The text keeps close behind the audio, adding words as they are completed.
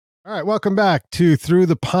All right, welcome back to Through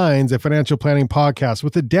the Pines, a financial planning podcast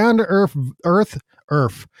with a down-to-earth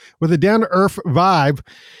vibe.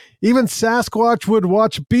 Even Sasquatch would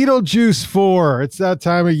watch Beetlejuice for. It's that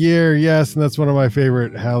time of year, yes, and that's one of my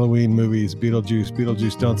favorite Halloween movies, Beetlejuice.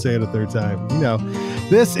 Beetlejuice, don't say it a third time. You know,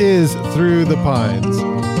 this is Through the Pines.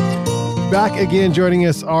 Back again, joining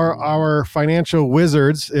us are our financial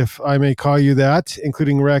wizards, if I may call you that,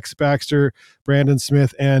 including Rex Baxter, Brandon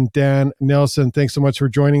Smith, and Dan Nelson. Thanks so much for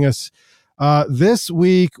joining us. This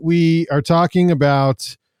week, we are talking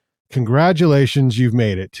about congratulations, you've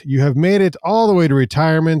made it. You have made it all the way to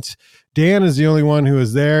retirement. Dan is the only one who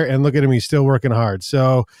is there, and look at him, he's still working hard.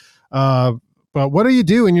 So, but what do you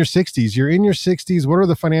do in your 60s? You're in your 60s. What are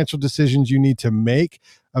the financial decisions you need to make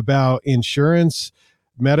about insurance,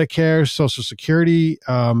 Medicare, Social Security?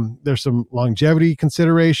 There's some longevity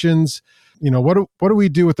considerations. You know, what do we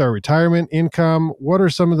do with our retirement income? What are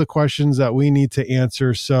some of the questions that we need to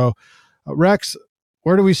answer? So, Rex,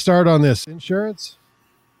 where do we start on this? Insurance?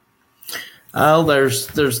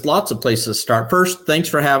 There's lots of places to start. First, thanks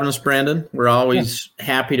for having us, Brandon. We're always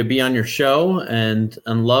happy to be on your show and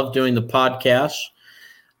love doing the podcast.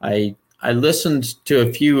 I listened to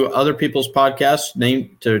a few other people's podcasts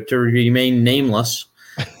to remain nameless.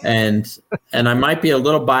 And I might be a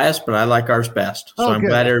little biased, but I like ours best. So I'm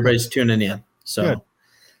glad everybody's tuning in. So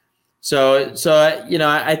you know,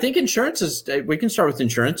 I think insurance is, we can start with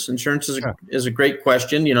insurance. Insurance is a great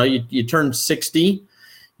question. You know, you turn 60,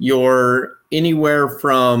 you're anywhere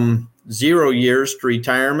from 0 years to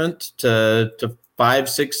retirement to 5,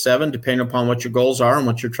 6, 7, depending upon what your goals are and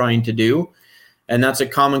what you're trying to do. And that's a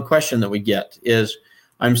common question that we get is,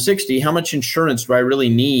 I'm 60, how much insurance do I really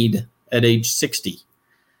need at age 60?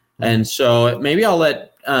 And so maybe I'll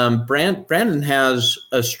let Brandon has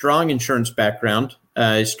a strong insurance background.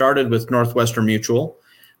 He started with Northwestern Mutual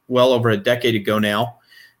well over a decade ago now.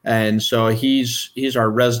 And so he's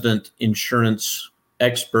our resident insurance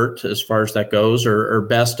expert as far as that goes, or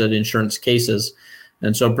best at insurance cases.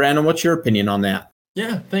 And so, Brandon, what's your opinion on that?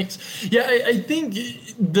 Yeah, thanks. Yeah, I think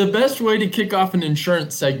the best way to kick off an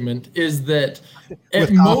insurance segment is that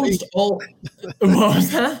at most all... What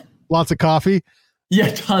was that? Lots of coffee? Yeah,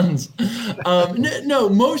 tons. No,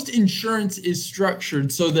 most insurance is structured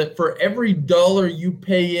so that for every dollar you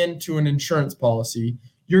pay into an insurance policy,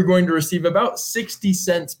 you're going to receive about 60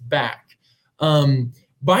 cents back.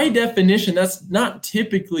 By definition, that's not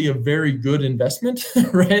typically a very good investment,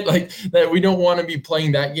 right? Like that, we don't want to be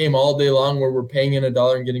playing that game all day long where we're paying in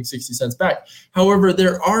 $1 and getting 60 cents back. However,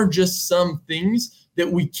 there are just some things that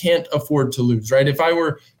we can't afford to lose, right? If I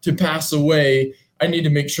were to pass away, I need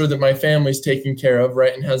to make sure that my family's taken care of,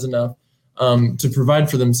 right, and has enough to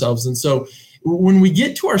provide for themselves. And so when we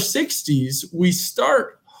get to our 60s, we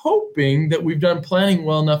start hoping that we've done planning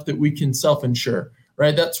well enough that we can self-insure,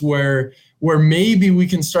 right? That's where maybe we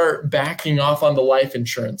can start backing off on the life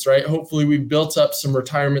insurance, right? Hopefully we've built up some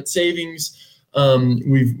retirement savings.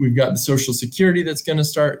 We've got the Social Security that's going to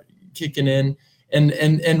start kicking in.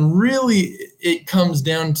 And really it comes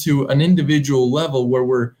down to an individual level where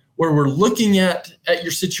we're looking at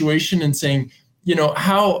your situation and saying, you know,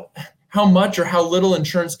 how much or how little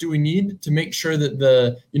insurance do we need to make sure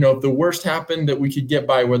that if the worst happened, that we could get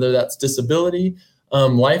by, whether that's disability,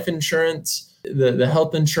 life insurance, the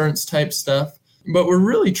health insurance type stuff. But we're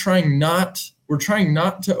really trying not to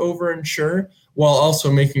overinsure while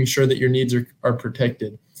also making sure that your needs are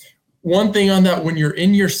protected. One thing on that, when you're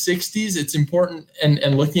in your 60s, it's important,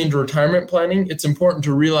 and looking into retirement planning, it's important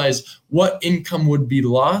to realize what income would be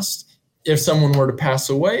lost if someone were to pass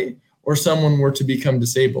away or someone were to become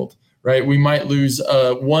disabled, right? We might lose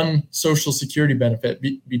one Social Security benefit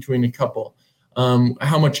between a couple.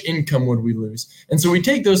 How much income would we lose? And so we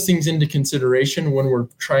take those things into consideration when we're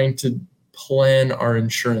trying to plan our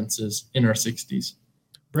insurances in our 60s.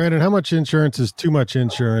 Brandon, how much insurance is too much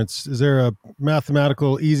insurance? Is there a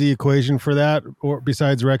mathematical easy equation for that, or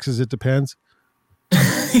besides Rex's, it depends?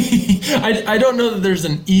 I don't know that there's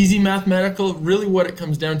an easy mathematical. Really what it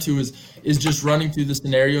comes down to is just running through the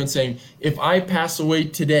scenario and saying, if I pass away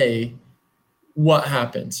today, what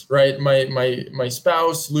happens, right? My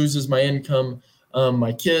spouse loses my income,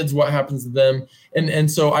 my kids, what happens to them? And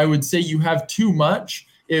so I would say you have too much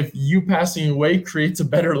if you passing away creates a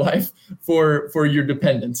better life for your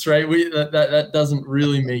dependents, right? That doesn't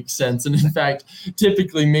really make sense. And in fact,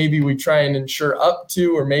 typically maybe we try and insure up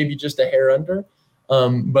to, or maybe just a hair under.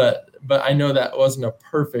 But I know that wasn't a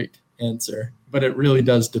perfect answer, but it really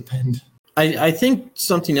does depend. I think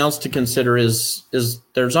something else to consider is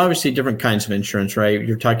there's obviously different kinds of insurance, right?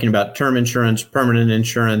 You're talking about term insurance, permanent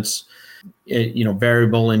insurance,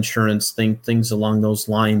 variable insurance, things along those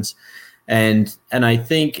lines. And I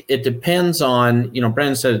think it depends on,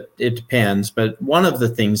 Brandon said it depends, but one of the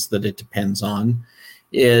things that it depends on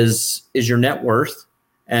is your net worth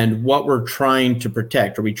and what we're trying to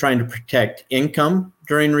protect. Are we trying to protect income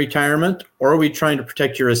during retirement, or are we trying to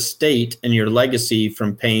protect your estate and your legacy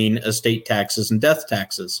from paying estate taxes and death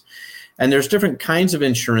taxes? And there's different kinds of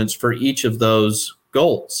insurance for each of those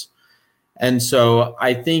goals. And so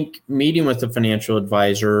I think meeting with a financial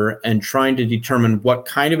advisor and trying to determine what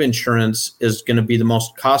kind of insurance is going to be the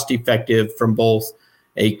most cost effective from both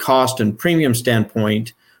a cost and premium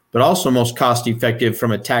standpoint, but also most cost effective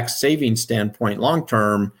from a tax saving standpoint long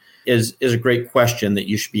term is a great question that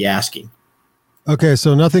you should be asking. Okay,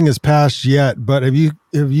 so nothing has passed yet, but have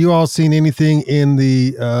you all seen anything in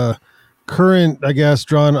the current, I guess,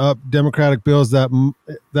 drawn up Democratic bills that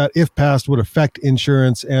if passed would affect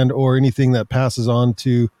insurance and or anything that passes on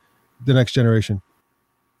to the next generation?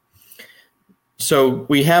 So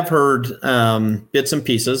we have heard bits and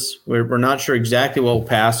pieces. We're not sure exactly what will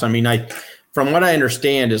pass. I mean, from what I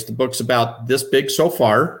understand, is the book's about this big so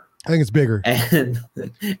far. I think it's bigger, and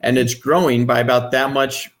it's growing by about that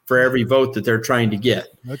much for every vote that they're trying to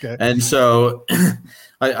get. Okay, and so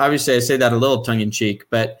obviously I say that a little tongue in cheek,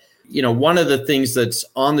 but one of the things that's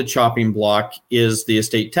on the chopping block is the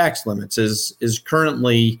estate tax limits. Is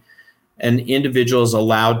currently an individual is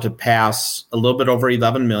allowed to pass a little bit over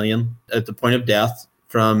 11 million at the point of death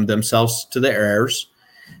from themselves to their heirs,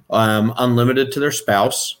 unlimited to their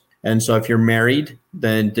spouse. And so if you're married,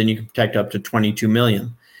 then you can protect up to 22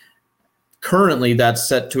 million. Currently, that's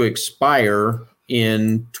set to expire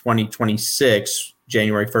in 2026.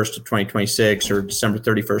 January 1st of 2026 or December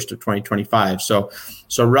 31st of 2025. So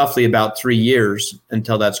roughly about 3 years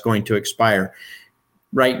until that's going to expire.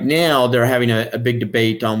 Right now, they're having a big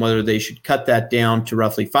debate on whether they should cut that down to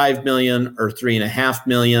roughly 5 million or 3.5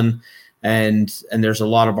 million. And there's a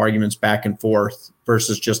lot of arguments back and forth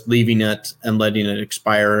versus just leaving it and letting it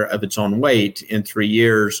expire of its own weight in 3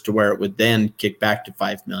 years to where it would then kick back to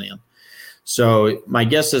 5 million. So my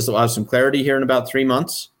guess is we'll have some clarity here in about 3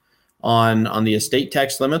 months on the estate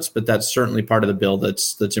tax limits, but that's certainly part of the bill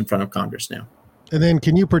that's in front of Congress now. And then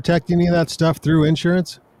can you protect any of that stuff through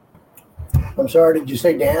insurance? I'm sorry, did you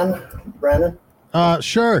say Dan, Brandon?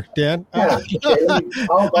 Sure, Dan. Yeah,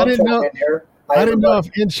 I didn't know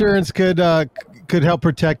if insurance could help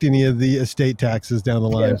protect any of the estate taxes down the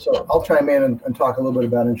line. Yeah, so I'll chime in and talk a little bit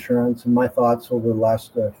about insurance and my thoughts over the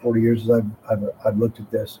last 40 years as I've looked at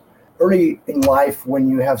this. Early in life, when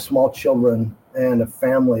you have small children and a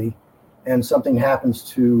family, and something happens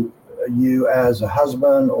to you as a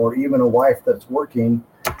husband or even a wife that's working,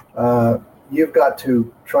 you've got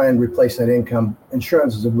to try and replace that income.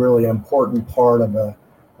 Insurance is a really important part of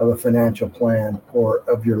a financial plan or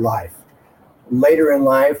of your life. Later in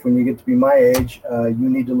life, when you get to be my age, you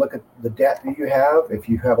need to look at the debt that you have. If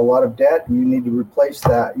you have a lot of debt, you need to replace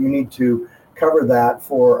that. You need to cover that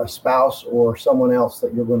for a spouse or someone else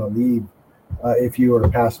that you're going to leave if you were to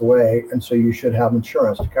pass away. And so you should have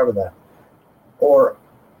insurance to cover that. Or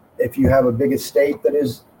if you have a big estate that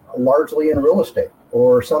is largely in real estate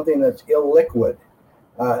or something that's illiquid,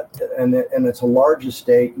 and it's a large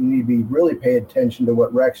estate, you need to be really pay attention to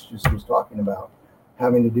what Rex just was talking about,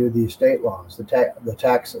 having to do the estate laws, the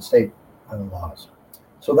tax estate laws.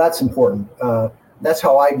 So that's important. That's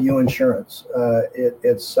how I view insurance.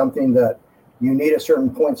 It's something that you need at certain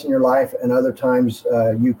points in your life, and other times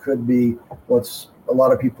you could be what's a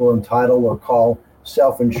lot of people entitle or call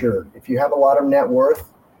self-insured. If you have a lot of net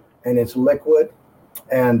worth and it's liquid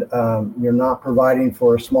and you're not providing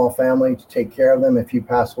for a small family to take care of them if you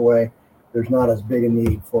pass away, there's not as big a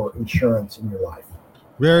need for insurance in your life.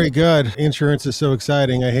 Very good. Insurance is so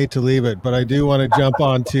exciting. I hate to leave it, but I do want to jump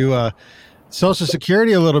on to Social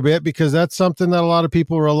Security a little bit, because that's something that a lot of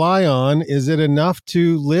people rely on. Is it enough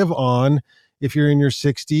to live on if you're in your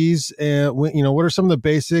 60s? What are some of the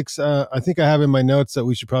basics? I think I have in my notes that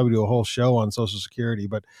we should probably do a whole show on Social Security,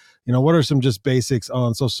 but what are some just basics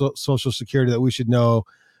on Social Security that we should know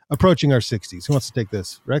approaching our 60s? Who wants to take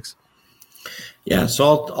this? Rex? Yeah,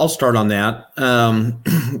 so I'll start on that.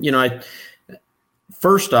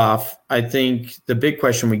 First off, I think the big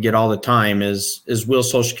question we get all the time is will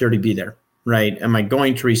Social Security be there, right? Am I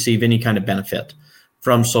going to receive any kind of benefit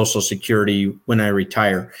from Social Security when I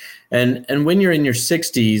retire? And when you're in your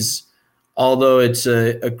 60s, although it's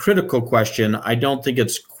a critical question, I don't think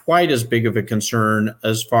it's quite as big of a concern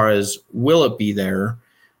as far as will it be there.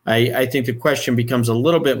 I think the question becomes a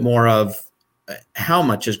little bit more of how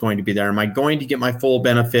much is going to be there. Am I going to get my full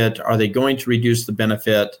benefit? Are they going to reduce the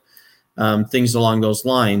benefit? Things along those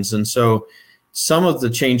lines. And so some of the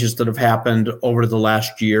changes that have happened over the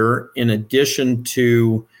last year, in addition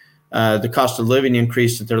to the cost of living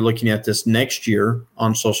increase that they're looking at this next year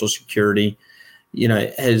on Social Security,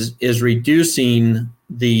 is reducing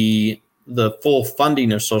the full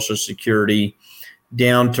funding of Social Security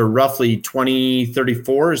down to roughly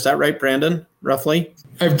 2034. Is that right, Brandon? Roughly?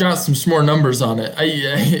 I've got some small numbers on it.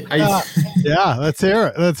 Yeah, let's hear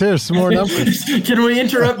it. Let's hear some more numbers. Can we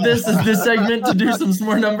interrupt this segment to do some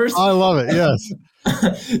more numbers? I love it. Yes.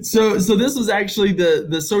 So this was actually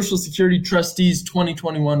the Social Security Trustees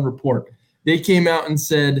 2021 report. They came out and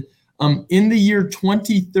said, in the year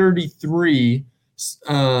 2033,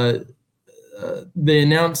 they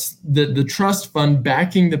announced that the trust fund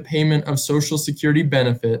backing the payment of Social Security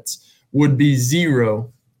benefits would be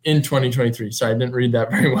zero in 2023. Sorry, I didn't read that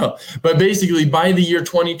very well. But basically, by the year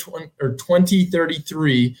 2020 or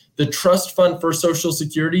 2033, the trust fund for Social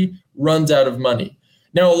Security runs out of money.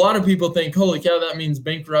 Now, a lot of people think, holy cow, that means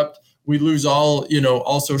bankrupt. We lose all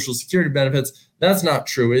Social Security benefits. That's not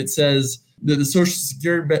true. It says that the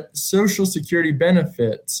Social Security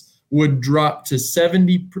benefits would drop to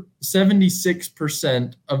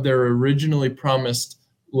 76% of their originally promised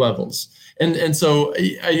levels. And so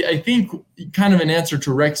I think kind of an answer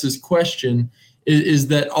to Rex's question is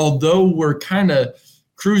that although we're kind of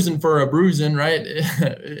cruising for a bruising, right,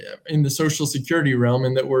 in the Social Security realm,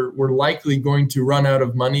 and that we're likely going to run out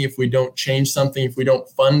of money if we don't change something, if we don't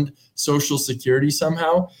fund Social Security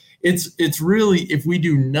somehow, it's really, if we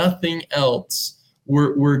do nothing else,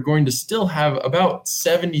 we're going to still have about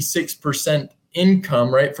 76%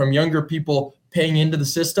 income, right, from younger people paying into the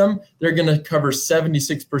system. They're going to cover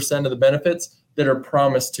 76% of the benefits that are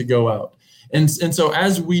promised to go out. And so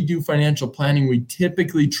as we do financial planning, we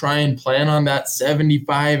typically try and plan on that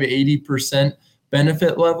 75, 80%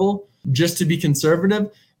 benefit level just to be conservative,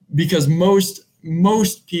 because most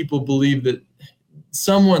people believe that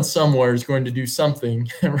someone somewhere is going to do something,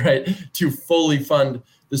 right, to fully fund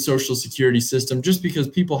the Social Security system, just because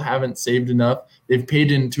people haven't saved enough. They've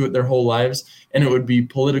paid into it their whole lives, and it would be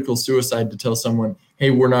political suicide to tell someone,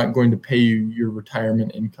 hey, we're not going to pay you your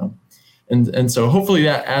retirement income. And so hopefully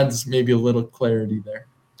that adds maybe a little clarity there.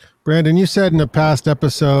 Brandon, you said in a past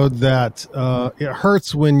episode that it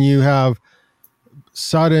hurts when you have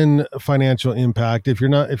sudden financial impact. If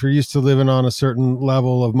you're used to living on a certain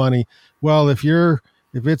level of money, well, if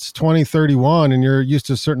it's 2031 and you're used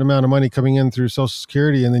to a certain amount of money coming in through Social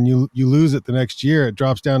Security, and then you lose it the next year, it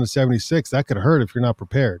drops down to 76. That could hurt if you're not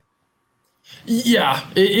prepared. Yeah,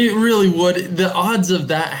 it really would. The odds of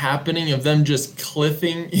that happening, of them just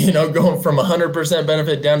cliffing, going from 100%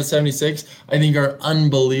 benefit down to 76, I think are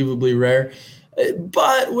unbelievably rare.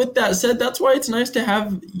 But with that said, that's why it's nice to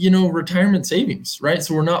have, retirement savings, right?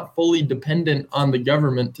 So we're not fully dependent on the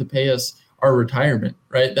government to pay us our retirement,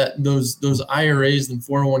 right? That those IRAs and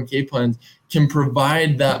 401k plans can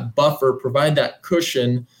provide that buffer, provide that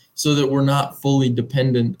cushion, so that we're not fully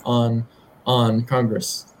dependent on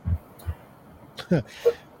Congress.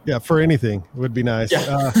 Yeah, for anything would be nice.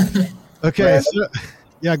 Yeah. Okay,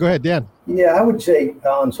 yeah, go ahead, Dan. Yeah, I would say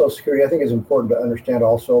on Social Security, I think it's important to understand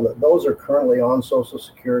also that those are currently on Social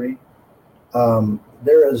Security.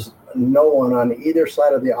 There is no one on either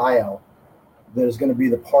side of the aisle that is going to be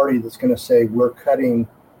the party that's going to say we're cutting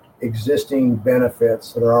existing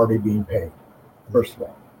benefits that are already being paid, first of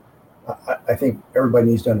all. I think everybody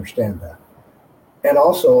needs to understand that. And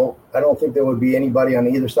also, I don't think there would be anybody on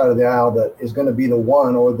either side of the aisle that is going to be the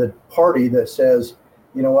one or the party that says,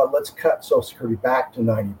 you know what, let's cut Social Security back to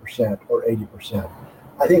 90% or 80%.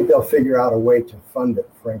 I think they'll figure out a way to fund it,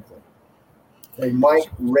 frankly. They might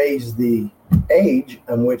raise the age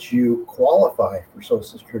on which you qualify for Social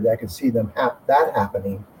Security. I could see them that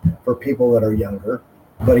happening for people that are younger.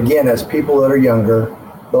 But again, as people that are younger,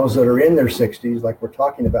 those that are in their 60s, like we're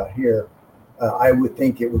talking about here, I would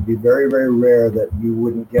think it would be very, very rare that you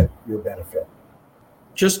wouldn't get your benefit.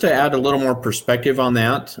 Just to add a little more perspective on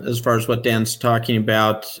that, as far as what Dan's talking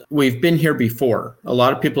about, we've been here before. A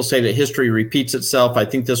lot of people say that history repeats itself. I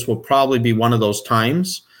think this will probably be one of those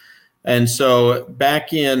times. And so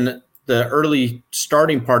back in the early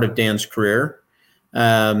starting part of Dan's career,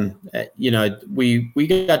 we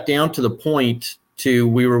got down to the point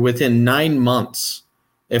we were within 9 months,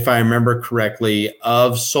 if I remember correctly,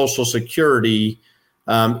 of Social Security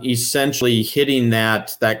essentially hitting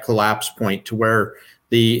that collapse point to where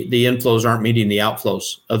the inflows aren't meeting the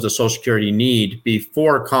outflows of the Social Security need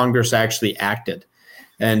before Congress actually acted.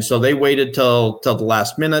 And so they waited till the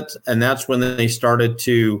last minute, and that's when they started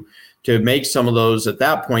to make some of those. At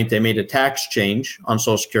that point, they made a tax change on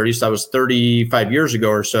Social Security. So that was 35 years ago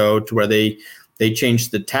or so, to where they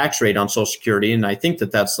changed the tax rate on Social Security. And I think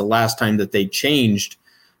that's the last time that they changed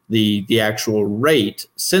the actual rate.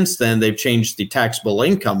 Since then, they've changed the taxable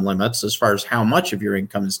income limits as far as how much of your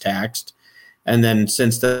income is taxed. And then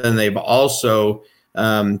since then, they've also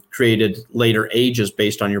created later ages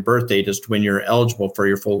based on your birth date as to when you're eligible for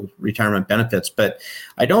your full retirement benefits. But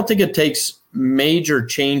I don't think it takes major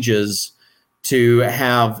changes to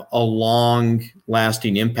have a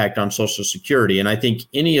long-lasting impact on Social Security. And I think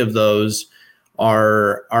any of those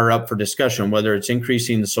are up for discussion, whether it's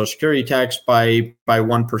increasing the Social Security tax by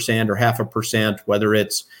 1% or 0.5%, whether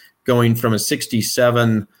it's going from a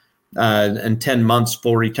 67 and 10 months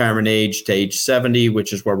full retirement age to age 70,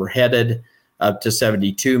 which is where we're headed, up to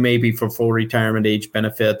 72 maybe for full retirement age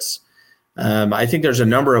benefits. I think there's a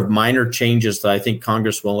number of minor changes that I think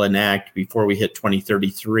Congress will enact before we hit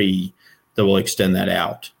 2033 that will extend that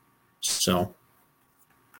out. So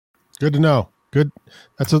good to know. Good.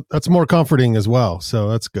 That's more comforting as well. So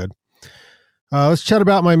that's good. Let's chat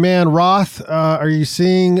about my man Roth. Are you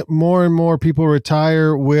seeing more and more people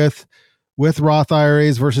retire with Roth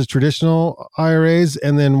IRAs versus traditional IRAs?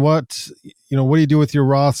 And then what do you do with your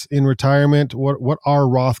Roths in retirement? What are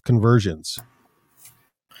Roth conversions?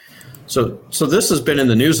 So this has been in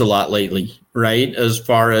the news a lot lately, right? As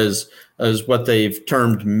far as what they've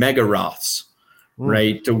termed mega Roths.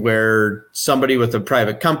 Right, to where somebody with a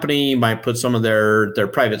private company might put some of their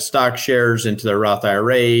private stock shares into their Roth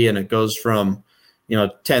IRA, and it goes from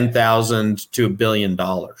 $10,000 to $1 billion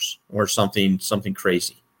or something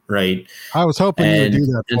crazy, right? I was hoping you would do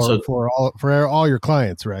that for all your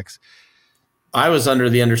clients, Rex. I was under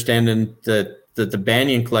the understanding that the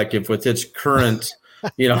Banyan Collective, with its current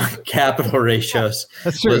capital ratios,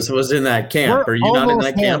 was in that camp. Are you not in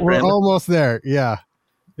that camp, We're Brandon? almost there. Yeah,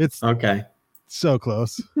 it's okay. So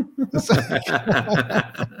close.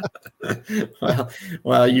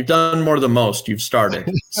 well, you've done more than most. You've started,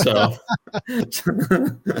 so that's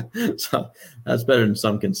better than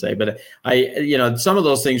some can say. But some of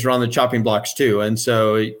those things are on the chopping blocks too, and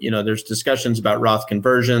so there's discussions about Roth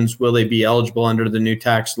conversions. Will they be eligible under the new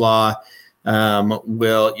tax law? What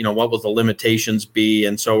will the limitations be?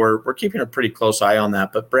 And so we're keeping a pretty close eye on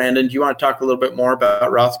that. But Brandon, do you want to talk a little bit more about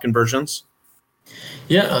Roth conversions?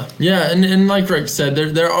 Yeah. And like Rex said,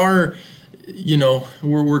 there are,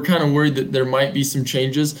 we're kind of worried that there might be some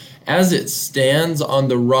changes. As it stands on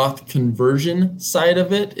the Roth conversion side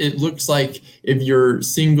of it, it looks like if you're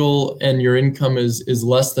single and your income is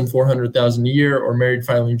less than $400,000 a year, or married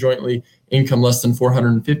filing jointly, income less than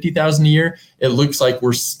 $450,000 a year, it looks like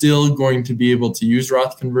we're still going to be able to use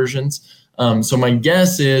Roth conversions. So my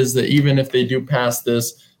guess is that even if they do pass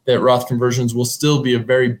this, that Roth conversions will still be a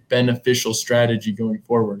very beneficial strategy going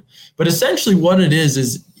forward. But essentially what it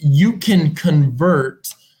is you can convert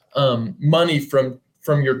money from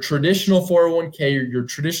your traditional 401k or your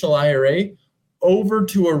traditional IRA over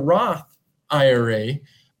to a Roth IRA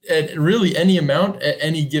at really any amount at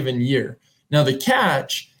any given year. Now the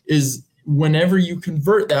catch is whenever you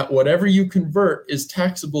convert that, whatever you convert is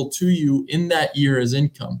taxable to you in that year as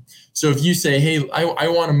income. So if you say, hey, I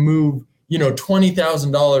want to move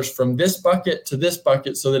 $20,000 from this bucket to this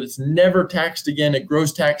bucket so that it's never taxed again, it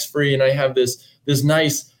grows tax-free, and I have this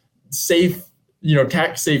nice, safe,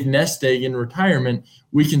 tax-safe nest egg in retirement,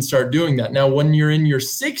 we can start doing that. Now, when you're in your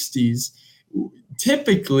 60s,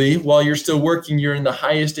 typically, while you're still working, you're in the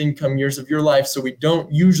highest income years of your life, so we don't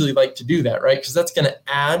usually like to do that, right? Because that's going to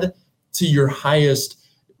add to your highest,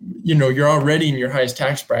 you're already in your highest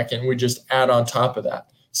tax bracket, and we just add on top of that.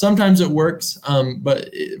 Sometimes it works, but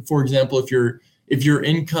for example, if your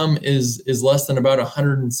income is less than about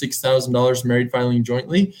 $106,000 married filing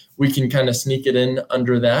jointly, we can kind of sneak it in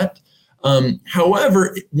under that.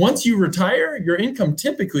 However, once you retire, your income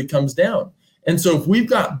typically comes down, and so if we've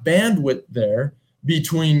got bandwidth there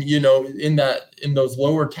between in those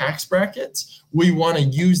lower tax brackets, we want to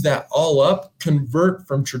use that all up, convert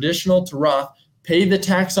from traditional to Roth, pay the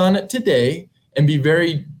tax on it today, and be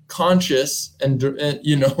very conscious and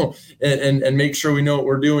make sure we know what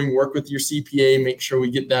we're doing, work with your CPA, make sure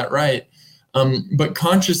we get that right. But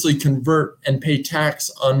consciously convert and pay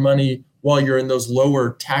tax on money while you're in those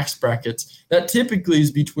lower tax brackets. That typically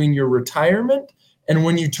is between your retirement and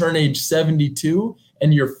when you turn age 72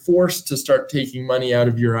 and you're forced to start taking money out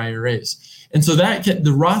of your IRAs. And so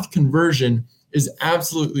the Roth conversion is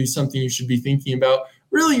absolutely something you should be thinking about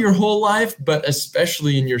really your whole life, but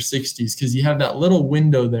especially in your 60s, because you have that little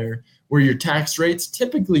window there where your tax rates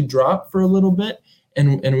typically drop for a little bit,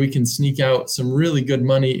 and we can sneak out some really good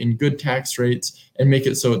money in good tax rates and make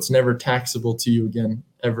it so it's never taxable to you again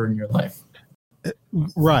ever in your life.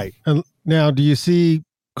 Right. And now, do you see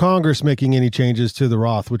Congress making any changes to the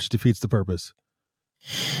Roth, which defeats the purpose?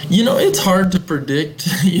 It's hard to predict,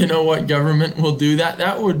 what government will do.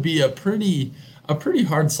 That would be a pretty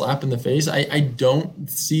hard slap in the face. I don't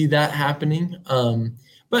see that happening.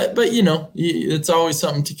 But it's always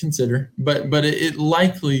something to consider. But it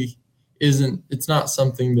likely isn't. It's not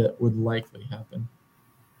something that would likely happen.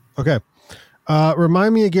 Okay.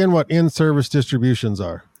 Remind me again what in-service distributions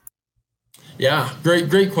are. Yeah,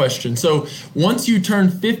 great question. So once you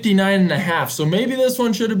turn 59 and a half, so maybe this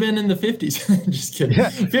one should have been in the 50s. Just kidding. Yeah,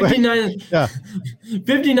 59, yeah.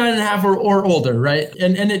 59 and a half or older, right?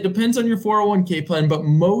 And it depends on your 401k plan, but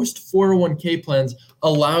most 401k plans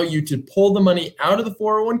allow you to pull the money out of the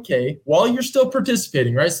 401k while you're still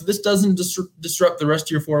participating, right? So this doesn't disrupt the rest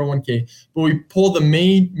of your 401k, but we pull the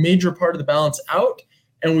major part of the balance out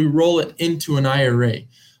and we roll it into an IRA.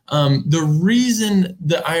 The reason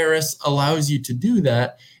the IRS allows you to do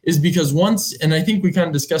that is because once, and I think we kind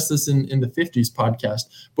of discussed this in the 50s podcast,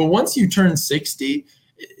 but once you turn 60,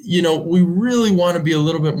 we really want to be a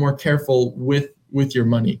little bit more careful with your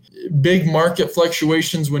money. Big market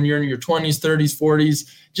fluctuations when you're in your 20s, 30s,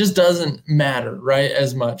 40s just doesn't matter, right,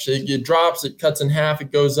 as much. It drops, it cuts in half,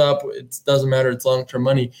 it goes up. It doesn't matter. It's long-term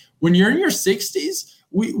money. When you're in your 60s,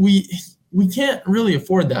 we can't really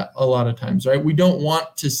afford that a lot of times, right? We don't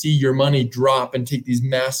want to see your money drop and take these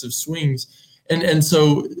massive swings. And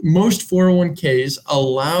so most 401ks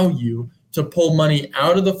allow you to pull money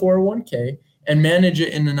out of the 401k and manage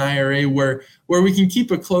it in an IRA where we can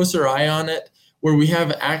keep a closer eye on it, where we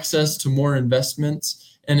have access to more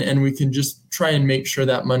investments, and we can just try and make sure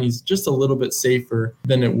that money's just a little bit safer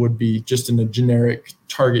than it would be just in a generic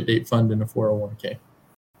target date fund in a 401k.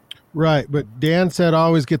 Right, but Dan said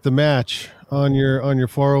always get the match on your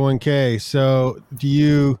 401k. So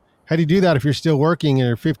how do you do that if you're still working and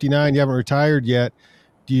you're 59, you haven't retired yet?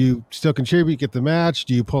 Do you still contribute, get the match?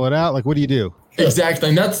 Do you pull it out? Like, what do you do? Exactly,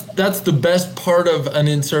 and that's the best part of an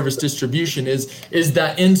in-service distribution is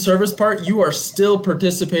that in-service part. You are still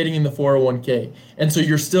participating in the 401k, and so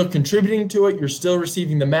you're still contributing to it. You're still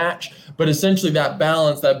receiving the match, but essentially that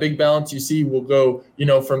balance, that big balance you see, will go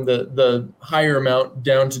from the higher amount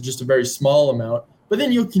down to just a very small amount. But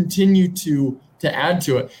then you'll continue to add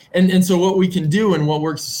to it, and so what we can do and what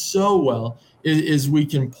works so well is we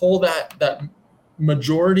can pull that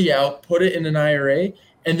majority out, put it in an IRA,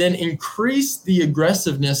 and then increase the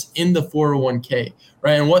aggressiveness in the 401k,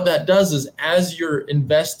 right? And what that does is as you're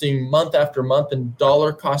investing month after month and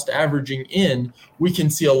dollar cost averaging in, we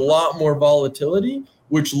can see a lot more volatility,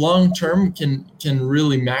 which long-term can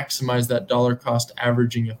really maximize that dollar cost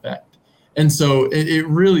averaging effect. And so it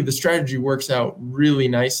really, the strategy works out really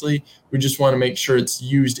nicely. We just want to make sure it's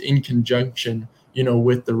used in conjunction,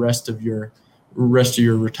 with the rest of your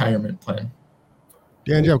retirement plan.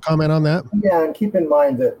 Dan, do you have a comment on that? Yeah, and keep in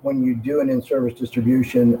mind that when you do an in-service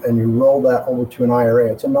distribution and you roll that over to an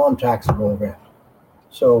IRA, it's a non-taxable event.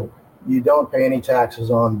 So you don't pay any taxes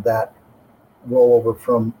on that rollover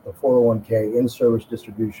from the 401k in-service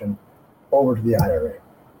distribution over to the IRA.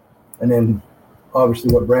 And then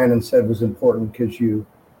obviously what Brandon said was important because you're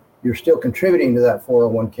still contributing to that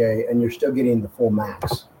 401k and you're still getting the full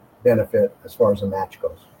max benefit as far as the match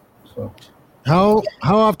goes. So How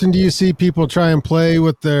often do you see people try and play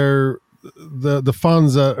with the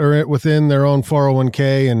funds that are within their own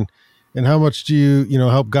 401k, and how much do you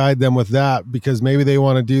help guide them with that, because maybe they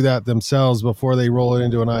want to do that themselves before they roll it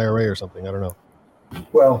into an IRA or something? I don't know.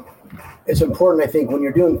 Well, it's important, I think, when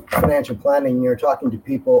you're doing financial planning, you're talking to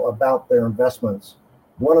people about their investments.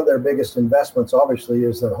 One of their biggest investments obviously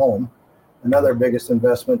is their home. Another biggest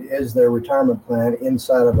investment is their retirement plan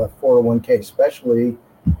inside of a 401k, especially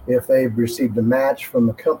if they've received a match from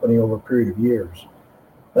the company over a period of years.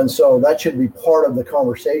 And so that should be part of the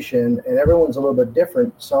conversation, and everyone's a little bit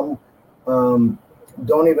different. Some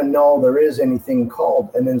don't even know there is anything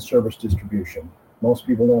called an in-service distribution. Most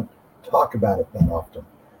people don't talk about it that often.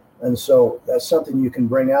 And so that's something you can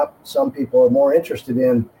bring up. Some people are more interested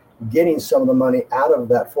in getting some of the money out of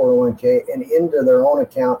that 401k and into their own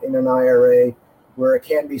account in an IRA where it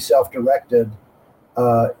can be self-directed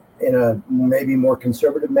in a maybe more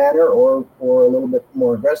conservative manner or a little bit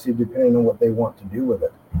more aggressive, depending on what they want to do with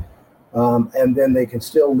it. And then they can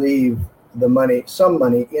still leave some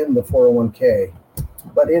money in the 401k.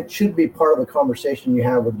 But it should be part of the conversation you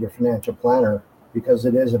have with your financial planner, because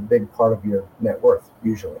it is a big part of your net worth,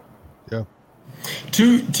 usually. Yeah.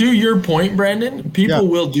 To your point, Brandon, people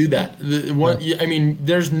will do that. I mean,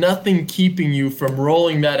 there's nothing keeping you from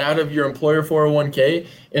rolling that out of your employer 401k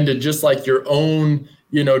into just like your own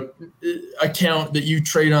account that you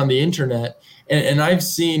trade on the internet. And I've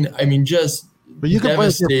seen, but you can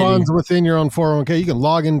place your funds within your own 401k. You can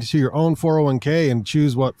log into your own 401k and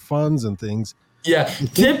choose what funds and things. Yeah,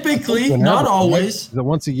 typically, not always. Is it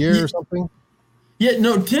once a year or something? Yeah,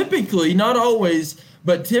 no, typically, not always,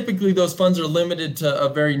 but typically those funds are limited to a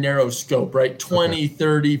very narrow scope, right? 20,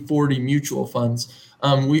 30, 40 mutual funds.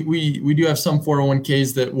 We do have some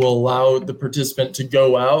 401ks that will allow the participant to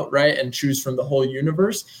go out, right, and choose from the whole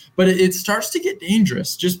universe. But it starts to get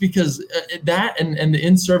dangerous just because that and the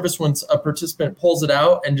in-service, once a participant pulls it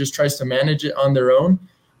out and just tries to manage it on their own,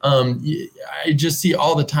 I just see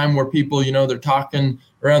all the time where people, they're talking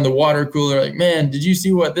around the water cooler, like, man, did you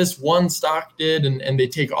see what this one stock did? And they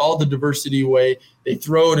take all the diversity away. They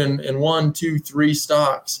throw it in 1, 2, 3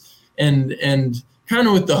 stocks and kind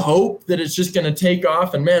of with the hope that it's just going to take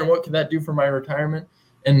off. And man, what could that do for my retirement?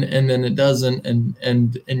 And then it doesn't.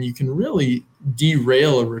 And you can really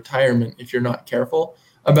derail a retirement if you're not careful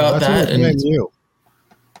about that. And you.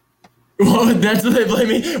 Well, that's what they blame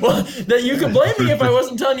me. Well, that you could blame me if I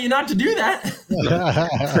wasn't telling you not to do that.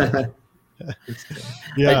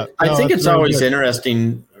 Yeah, I think it's always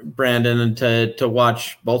interesting, Brandon, and to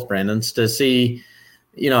watch both Brandons to see,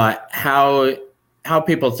 how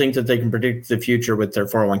people think that they can predict the future with their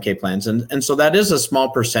 401k plans, and so that is a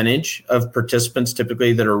small percentage of participants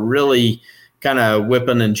typically that are really kind of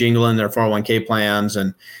whipping and jingling their 401k plans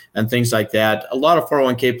and things like that. A lot of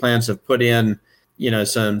 401k plans have put in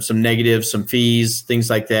some negatives, some fees, things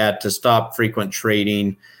like that to stop frequent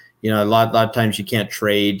trading. A lot of times you can't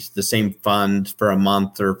trade the same fund for a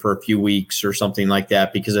month or for a few weeks or something like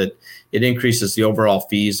that because it increases the overall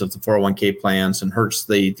fees of the 401k plans and hurts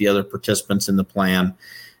the other participants in the plan.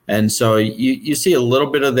 And so you see a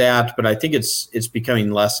little bit of that, but I think it's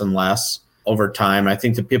becoming less and less over time. I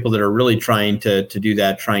think the people that are really trying to do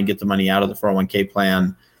that, try and get the money out of the 401k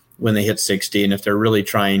plan when they hit 60, and if they're really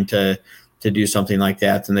trying to do something like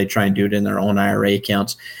that, then they try and do it in their own IRA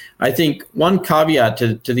accounts. I think one caveat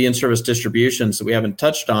to the in-service distributions that we haven't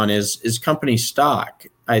touched on is company stock.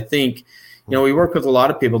 I think, we work with a lot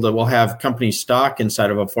of people that will have company stock inside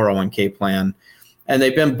of a 401k plan, and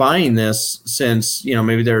they've been buying this since,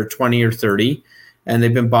 maybe they're 20 or 30, and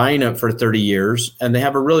they've been buying it for 30 years, and they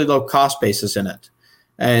have a really low cost basis in it.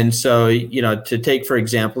 And so, to take, for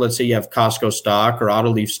example, let's say you have Costco stock or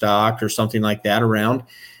Autoleaf stock or something like that around,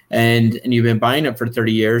 and you've been buying it for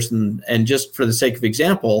 30 years. And just for the sake of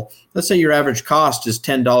example, let's say your average cost is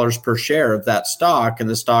 $10 per share of that stock, and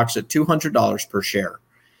the stock's at $200 per share.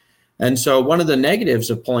 And so one of the negatives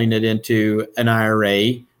of pulling it into an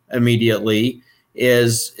IRA immediately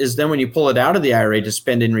is then when you pull it out of the IRA to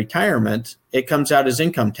spend in retirement, it comes out as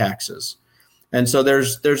income taxes. And so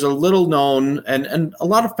there's a little known, and a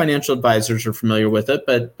lot of financial advisors are familiar with it,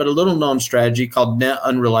 but a little known strategy called net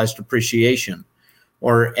unrealized appreciation,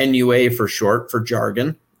 or NUA for short, for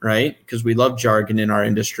jargon, right? Because we love jargon in our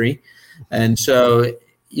industry. And so,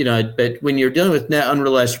 but when you're dealing with net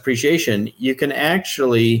unrealized appreciation, you can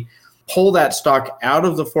actually pull that stock out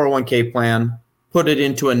of the 401k plan, put it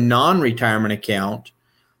into a non-retirement account,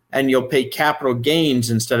 and you'll pay capital gains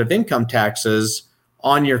instead of income taxes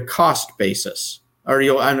on your cost basis. Or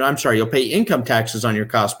you'll pay income taxes on your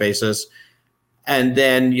cost basis, and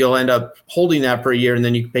then you'll end up holding that for a year, and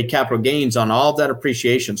then you can pay capital gains on all of that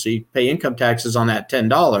appreciation. So you pay income taxes on that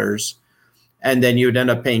 $10, and then you would end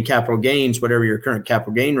up paying capital gains, whatever your current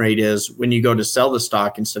capital gain rate is, when you go to sell the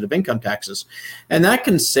stock instead of income taxes. And that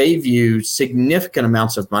can save you significant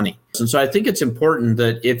amounts of money. And so I think it's important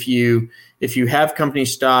that if you have company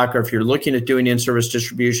stock, or if you're looking at doing in-service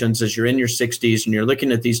distributions as you're in your 60s and you're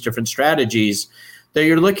looking at these different strategies, that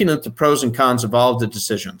you're looking at the pros and cons of all of the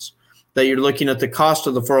decisions. That you're looking at the cost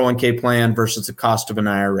of the 401k plan versus the cost of an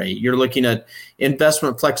IRA. You're looking at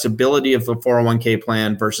investment flexibility of the 401k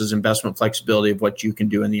plan versus investment flexibility of what you can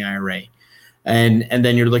do in the IRA. And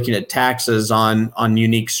then you're looking at taxes on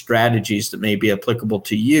unique strategies that may be applicable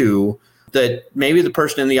to you that maybe the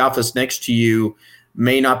person in the office next to you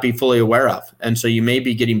may not be fully aware of. And so you may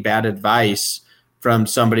be getting bad advice from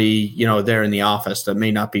somebody, there in the office that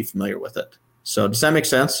may not be familiar with it. So does that make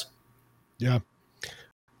sense? Yeah.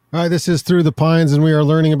 All right, this is Through the Pines, and we are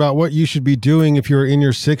learning about what you should be doing if you're in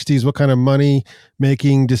your 60s. What kind of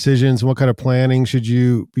money-making decisions, what kind of planning should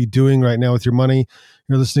you be doing right now with your money?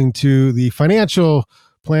 You're listening to the financial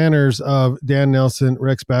planners of Dan Nelson,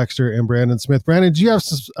 Rex Baxter, and Brandon Smith. Brandon, do you have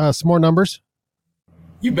some more numbers?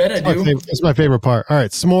 You bet I do. That's my favorite part. All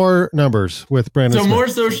right, some more numbers with Brandon Smith. More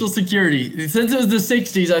Social Security. Since it was the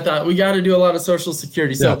 60s, I thought we got to do a lot of Social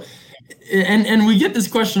Security. So. Yeah. And we get this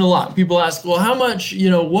question a lot. People ask, well, how much,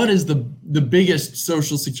 what is the biggest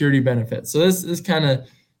Social Security benefit? So this kind of,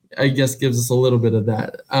 I guess, gives us a little bit of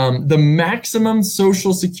that. The maximum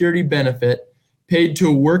Social Security benefit paid to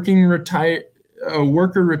a working a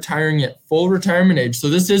worker retiring at full retirement age, so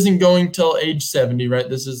this isn't going till age 70, right?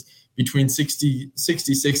 This is between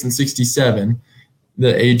 66 and 67,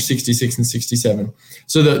 the age 66 and 67.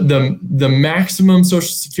 So the maximum Social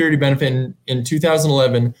Security benefit in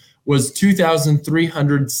 2011 was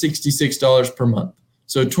 $2,366 per month.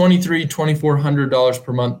 So $2,400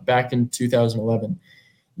 per month back in 2011.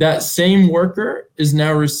 That same worker is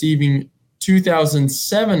now receiving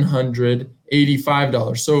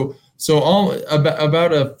 $2,785. So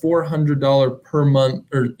about a $400 per month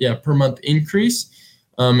per month increase,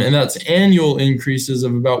 and that's annual increases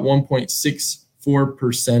of about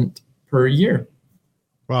 1.64% per year.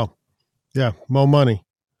 Wow, yeah, more money.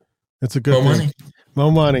 That's a good thing. Money.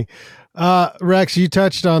 More money. Rex, you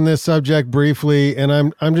touched on this subject briefly,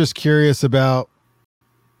 and I'm just curious about,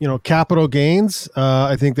 capital gains.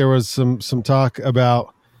 I think there was some talk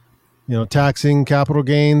about, taxing capital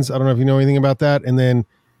gains. I don't know if you know anything about that. And then,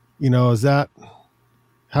 how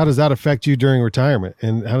does that affect you during retirement,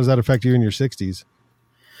 and how does that affect you in your 60s?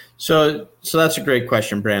 So that's a great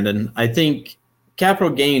question, Brandon. I think capital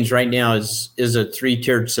gains right now is a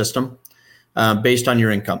 3-tiered system based on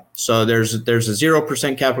your income. So there's a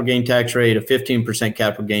 0% capital gain tax rate, a 15%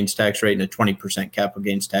 capital gains tax rate, and a 20% capital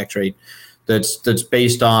gains tax rate that's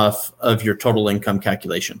based off of your total income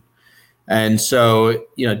calculation. And so,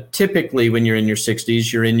 typically when you're in your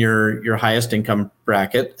 60s, you're in your highest income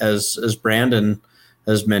bracket, as Brandon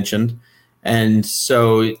has mentioned. And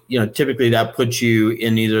so, typically that puts you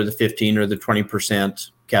in either the 15 or the 20%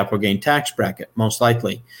 capital gain tax bracket, most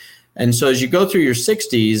likely. And so as you go through your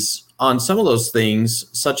 60s on some of those things,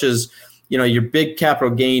 such as, your big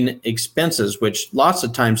capital gain expenses, which lots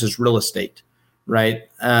of times is real estate, right?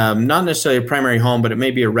 Not necessarily a primary home, but it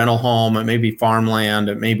may be a rental home, it may be farmland,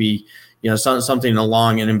 it may be, something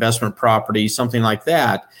along an investment property, something like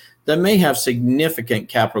that may have significant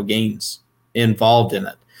capital gains involved in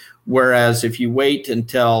it. Whereas if you wait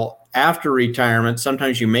until after retirement,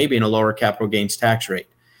 sometimes you may be in a lower capital gains tax rate.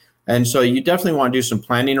 And so you definitely want to do some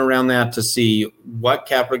planning around that to see what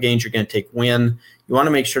capital gains you're going to take when. You want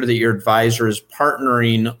to make sure that your advisor is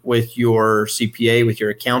partnering with your CPA, with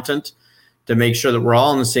your accountant, to make sure that we're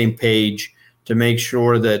all on the same page, to make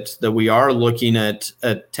sure that we are looking at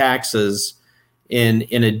taxes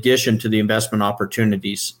in addition to the investment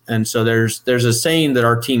opportunities. And so there's a saying that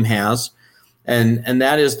our team has, and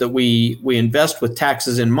that is that we invest with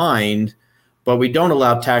taxes in mind, but we don't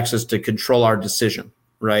allow taxes to control our decision,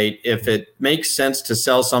 right? If it makes sense to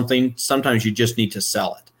sell something, sometimes you just need to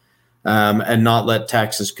sell it and not let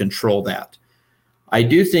taxes control that. I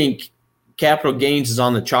do think capital gains is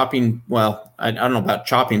on the chopping, I don't know about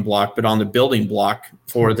chopping block, but on the building block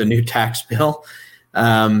for the new tax bill.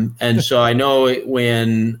 And so I know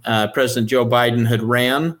when President Joe Biden had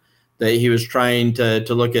ran, that he was trying to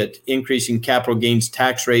look at increasing capital gains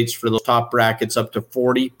tax rates for those top brackets up to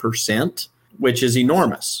 40%, which is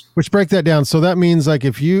enormous. Which, break that down. So that means like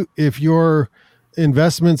if your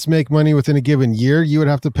investments make money within a given year, you would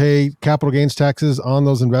have to pay capital gains taxes on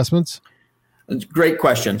those investments? Great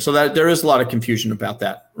question. So that there is a lot of confusion about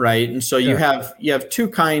that, right? And so you have two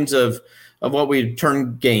kinds of what we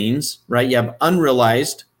term gains, right? You have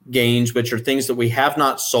unrealized gains, which are things that we have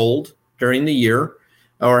not sold during the year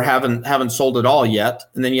or haven't sold at all yet.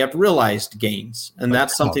 And then you have realized gains, and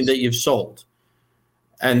that's something that you've sold.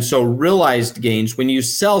 And so realized gains, when you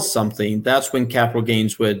sell something, that's when capital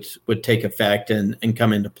gains would take effect and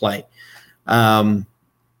come into play. Does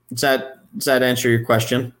that answer your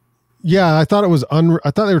question? Yeah, I thought it was I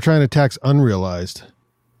thought they were trying to tax unrealized.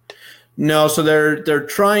 No, so they're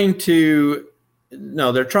trying to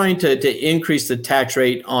increase the tax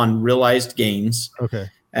rate on realized gains. Okay.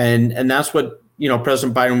 And that's what,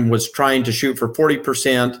 President Biden was trying to shoot for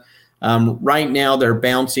 40%. Right now they're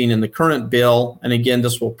bouncing in the current bill, and again,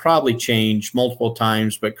 this will probably change multiple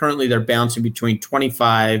times, but currently they're bouncing between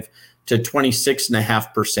 25 to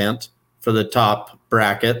 26.5% for the top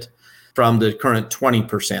bracket from the current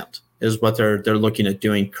 20% is what they're looking at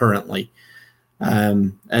doing currently.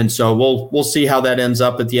 And so we'll see how that ends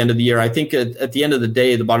up at the end of the year. I think at the end of the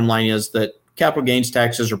day, the bottom line is that capital gains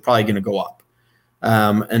taxes are probably going to go up.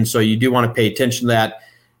 And so you do want to pay attention to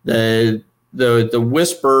that. The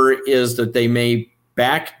whisper is that they may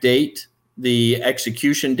backdate the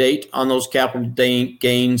execution date on those capital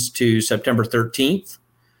gains to September 13th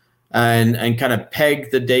and kind of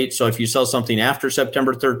peg the date. So if you sell something after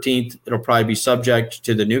September 13th, it'll probably be subject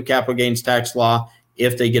to the new capital gains tax law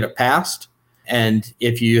if they get it passed. And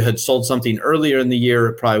if you had sold something earlier in the year,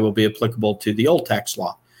 it probably will be applicable to the old tax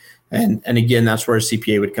law. And again, that's where a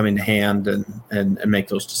CPA would come into hand and make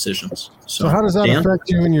those decisions. So how does that Dan? affect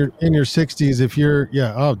you in your 60s if you're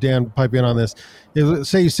Dan, pipe in on this. If,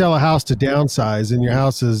 say you sell a house to downsize and your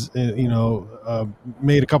house is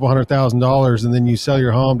made a couple $100,000 and then you sell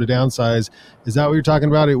your home to downsize, is that what you're talking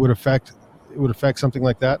about? It would affect something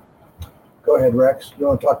like that? Go ahead, Rex. You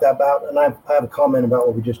want to talk that about? And I have a comment about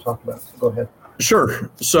what we just talked about. Go ahead. Sure.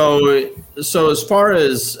 So as far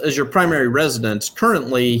as your primary residence,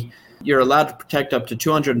 currently you're allowed to protect up to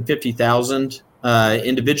 $250,000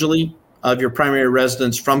 individually of your primary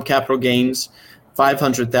residence from capital gains,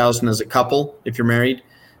 $500,000 as a couple if you're married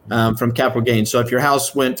from capital gains. So if your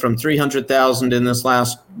house went from $300,000 in this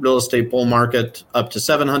last real estate bull market up to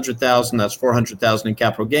 $700,000, that's $400,000 in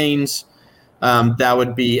capital gains. That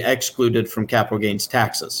would be excluded from capital gains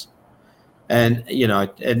taxes. And,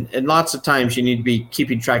 and lots of times you need to be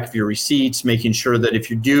keeping track of your receipts, making sure that if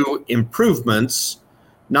you do improvements,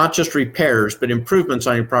 not just repairs, but improvements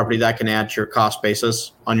on your property, that can add to your cost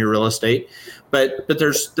basis on your real estate. But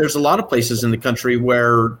there's a lot of places in the country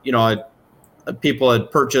where, people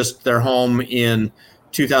had purchased their home in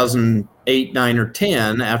 2008, 9, or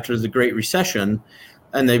 10 after the Great Recession,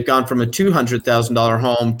 and they've gone from a $200,000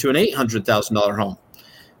 home to an $800,000 home.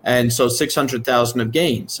 And so $600,000 of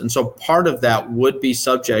gains. And so part of that would be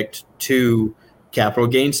subject to capital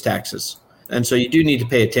gains taxes. And so you do need to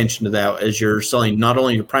pay attention to that as you're selling not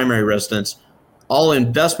only your primary residence, all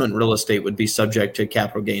investment real estate would be subject to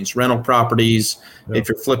capital gains, rental properties, if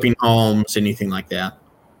you're flipping homes, anything like that.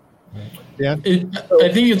 Yeah. I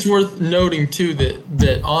think it's worth noting too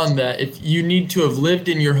that on that, if you need to have lived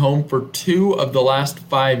in your home for 2 of the last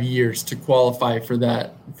 5 years to qualify for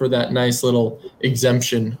that nice little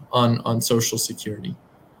exemption on Social Security,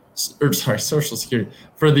 Social Security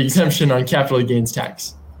for the exemption on capital gains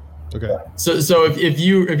tax. Okay. So if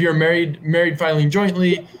you're married filing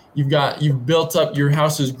jointly, you've built up, your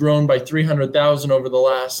house has grown by $300,000 over the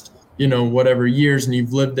last whatever years, and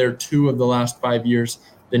you've lived there 2 of the last 5 years,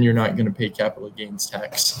 then you're not going to pay capital gains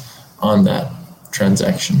tax on that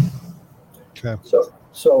transaction. Okay.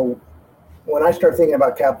 So when I start thinking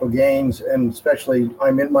about capital gains, and especially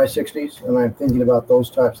I'm in my 60s and I'm thinking about those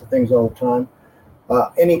types of things all the time,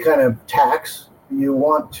 any kind of tax, you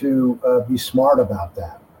want to be smart about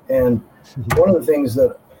that. And one of the things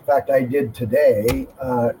that, in fact, I did today,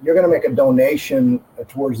 you're going to make a donation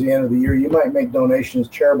towards the end of the year. You might make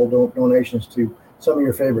charitable donations to some of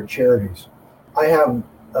your favorite charities. I have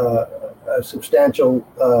substantial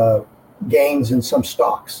gains in some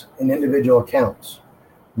stocks in individual accounts.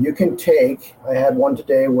 You can take, I had one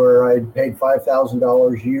today where I paid $5,000 a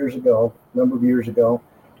number of years ago.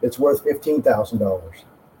 It's worth $15,000.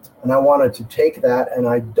 And I wanted to take that and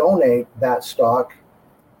I donate that stock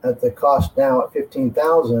at the cost now at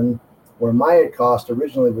 $15,000, where my cost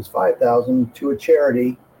originally was $5,000, to a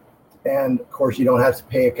charity. And of course, you don't have to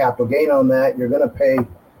pay a capital gain on that. You're going to pay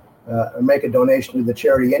make a donation to the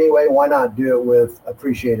charity anyway. Why not do it with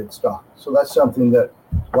appreciated stock? So that's something that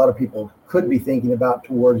a lot of people could be thinking about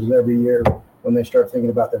towards every year when they start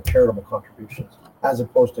thinking about their charitable contributions, as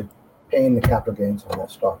opposed to paying the capital gains on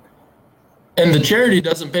that stock. And the charity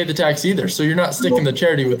doesn't pay the tax either, so you're not sticking the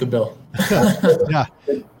charity with the bill. Yeah,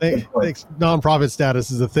 thanks. Nonprofit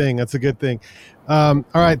status is a thing. That's a good thing. All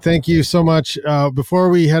right, thank you so much. Before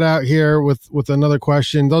we head out here with another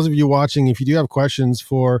question, those of you watching, if you do have questions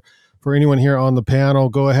for anyone here on the panel,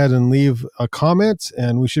 go ahead and leave a comment,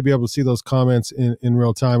 and we should be able to see those comments in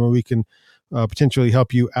real time, and we can potentially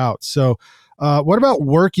help you out. So what about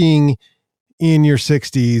working in your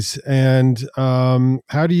 60s, and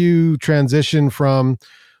how do you transition from,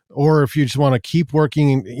 or if you just want to keep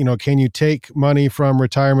working, can you take money from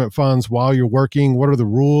retirement funds while you're working? What are the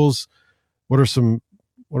rules? What's some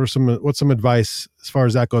advice as far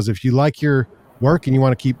as that goes? If you like your work and you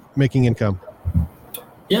want to keep making income.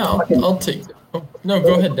 Yeah, I'll take it. Oh, no,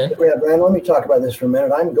 go ahead, Dan. Yeah, Brand, let me talk about this for a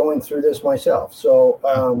minute. I'm going through this myself.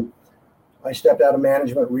 So I stepped out of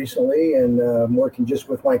management recently, and I'm working just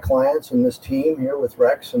with my clients and this team here with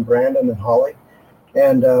Rex and Brandon and Holly.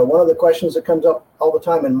 And one of the questions that comes up all the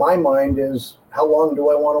time in my mind is, how long do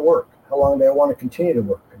I want to work? How long do I want to continue to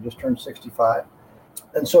work? I just turned 65.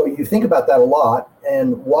 And so you think about that a lot.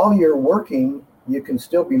 And while you're working, you can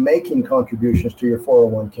still be making contributions to your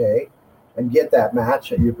 401k and get that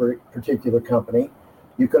match at your particular company.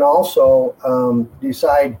 You can also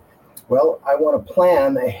decide, well, I want to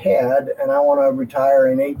plan ahead and I want to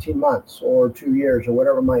retire in 18 months or 2 years or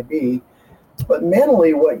whatever it might be. But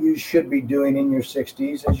mentally, what you should be doing in your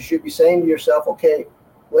 60s is you should be saying to yourself, okay,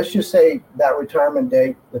 let's just say that retirement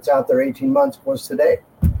date that's out there 18 months was today.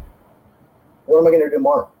 What am I going to do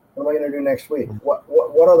tomorrow? What am I going to do next week?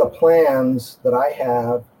 What are the plans that I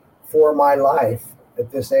have for my life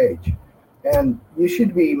at this age? And you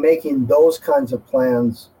should be making those kinds of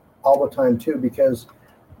plans all the time too, because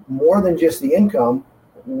more than just the income,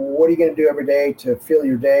 what are you going to do every day to fill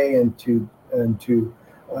your day and to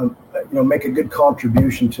make a good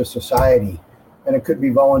contribution to society? And it could be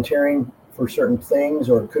volunteering for certain things,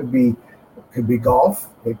 or it could be golf,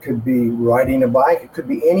 it could be riding a bike, it could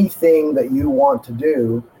be anything that you want to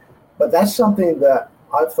do. But that's something that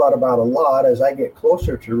I've thought about a lot as I get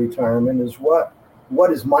closer to retirement, is what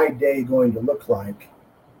is my day going to look like,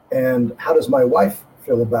 and how does my wife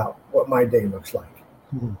feel about what my day looks like,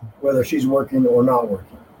 whether she's working or not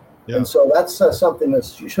working. Yeah. And so that's something that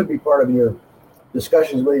should be part of your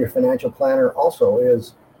discussions with your financial planner also,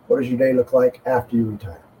 is what does your day look like after you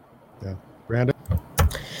retire? Yeah. Brandon?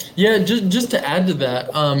 Yeah, just to add to that,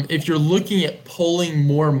 if you're looking at pulling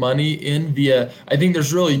more money in via, I think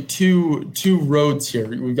there's really two roads here.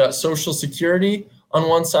 We've got Social Security on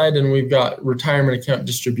one side, and we've got retirement account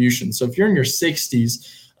distribution. So if you're in your 60s,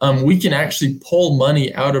 we can actually pull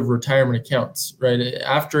money out of retirement accounts, right?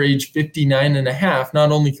 After age 59 and a half,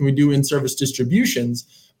 not only can we do in-service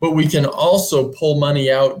distributions, but we can also pull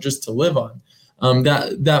money out just to live on.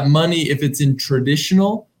 That money, if it's in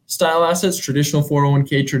traditional style assets, traditional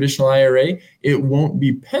 401k, traditional IRA, it won't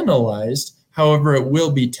be penalized. However, it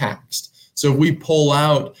will be taxed. So if we pull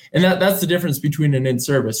out, and that's the difference between an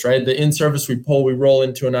in-service, right? The in-service we roll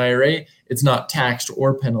into an IRA, it's not taxed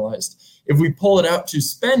or penalized. If we pull it out to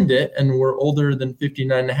spend it and we're older than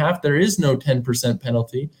 59 and a half, there is no 10%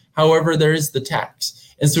 penalty. However, there is the tax.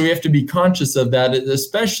 And so we have to be conscious of that,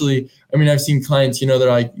 especially, I've seen clients, they're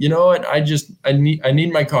like, you know what, I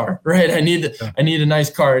need my car, right? I need a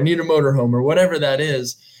nice car, I need a motorhome, or whatever that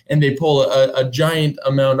is. And they pull a giant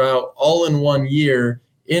amount out all in 1 year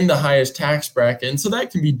in the highest tax bracket. And so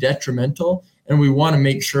that can be detrimental. And we want to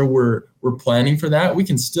make sure we're planning for that. We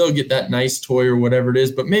can still get that nice toy or whatever it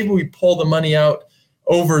is, but maybe we pull the money out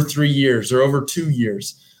over 3 years or over 2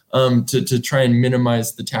 years to try and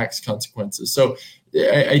minimize the tax consequences. So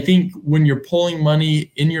I think when you're pulling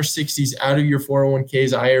money in your 60s out of your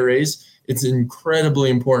 401ks, IRAs, it's incredibly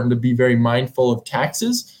important to be very mindful of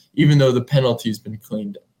taxes, even though the penalty has been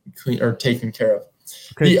clean or taken care of.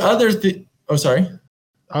 Okay. The other thing, sorry.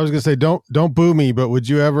 I was going to say, don't boo me, but would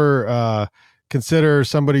you ever consider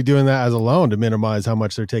somebody doing that as a loan to minimize how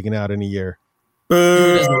much they're taking out in a year?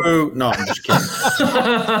 Boo. No, I'm just kidding.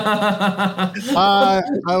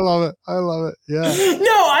 I love it. Yeah.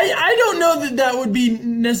 No, I don't know that would be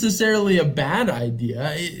necessarily a bad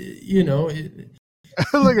idea.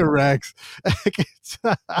 Look at Rex.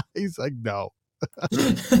 He's like, no.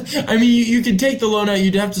 You could take the loan out.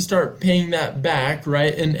 You'd have to start paying that back,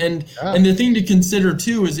 right? And the thing to consider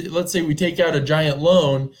too is, let's say we take out a giant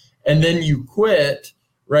loan and then you quit.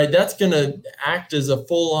 Right, that's going to act as a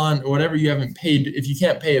full-on, whatever you haven't paid. If you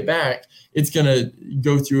can't pay it back, it's going to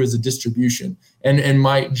go through as a distribution and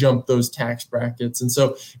might jump those tax brackets. And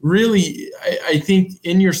so really, I think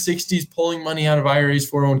in your 60s, pulling money out of IRAs,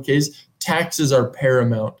 401ks, taxes are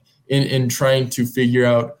paramount in trying to figure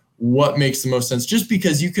out what makes the most sense. Just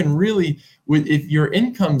because you can really, if your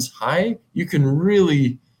income's high, you can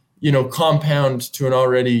really, compound to an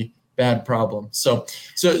already bad problem. So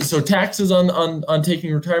taxes on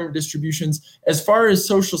taking retirement distributions. As far as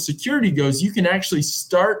Social Security goes, you can actually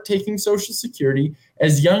start taking Social Security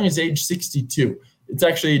as young as age 62. It's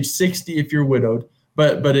actually age 60 if you're widowed,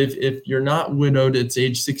 but if you're not widowed, it's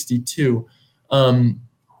age 62.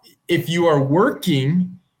 If you are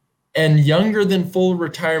working and younger than full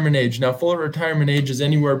retirement age, now full retirement age is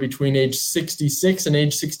anywhere between age 66 and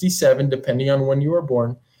age 67, depending on when you were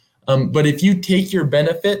born. But if you take your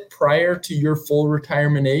benefit prior to your full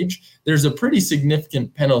retirement age, there's a pretty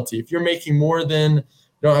significant penalty. If you're making more than, I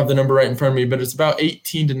don't have the number right in front of me, but it's about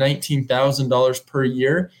 $18,000 to $19,000 per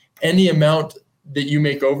year. Any amount that you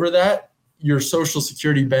make over that, your Social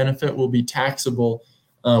Security benefit will be taxable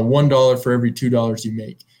 $1 for every $2 you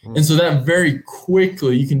make. And so that very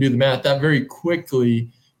quickly, you can do the math, that very quickly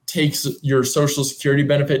takes your Social Security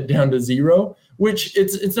benefit down to zero, which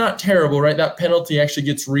it's not terrible, right? That penalty actually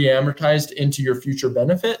gets re-amortized into your future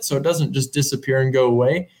benefit, so it doesn't just disappear and go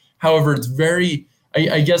away. However, it's very,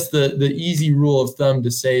 I guess the easy rule of thumb to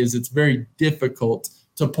say is it's very difficult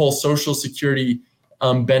to pull Social Security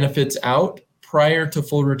benefits out prior to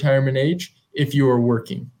full retirement age if you are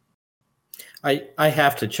working. I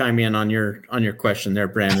have to chime in on your question there,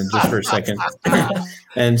 Brandon, just for a second.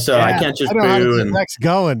 And so I can't just boo and next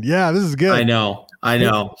going. Yeah, this is good. I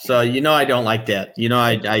know. So I don't like that.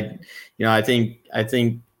 I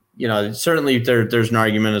think certainly there's an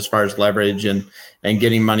argument as far as leverage and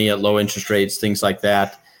getting money at low interest rates, things like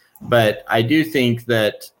that. But I do think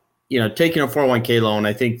that, taking a 401k loan,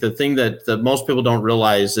 I think the thing that most people don't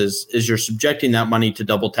realize is you're subjecting that money to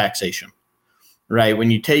double taxation, right? When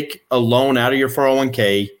you take a loan out of your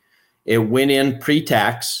 401k, it went in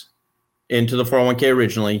pre-tax into the 401k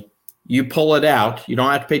originally. You pull it out. You don't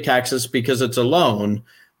have to pay taxes because it's a loan,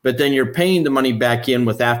 but then you're paying the money back in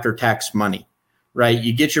with after-tax money, right?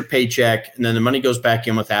 You get your paycheck, and then the money goes back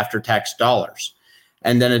in with after-tax dollars.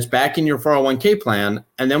 And then it's back in your 401k plan.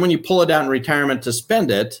 And then when you pull it out in retirement to spend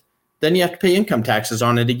it, then you have to pay income taxes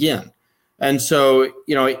on it again. And so,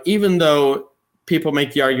 even though people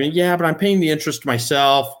make the argument, yeah, but I'm paying the interest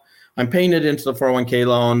myself, I'm paying it into the 401k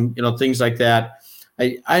loan, things like that.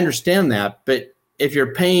 I understand that. But if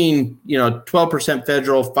you're paying, 12%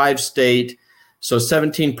 federal, 5 state, so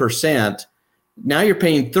 17%, now you're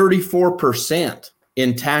paying 34%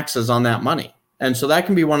 in taxes on that money. And so that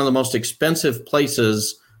can be one of the most expensive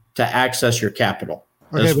places to access your capital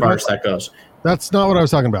as far as that goes. That's not what I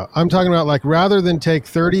was talking about. I'm talking about, like, rather than take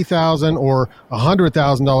 $30,000 or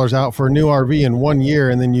 $100,000 out for a new RV in 1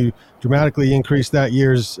 year and then you dramatically increase that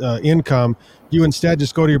year's income, you instead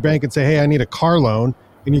just go to your bank and say, hey, I need a car loan,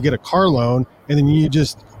 and you get a car loan, and then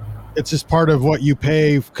it's just part of what you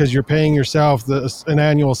pay because you're paying yourself an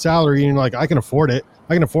annual salary, and you're like, I can afford it.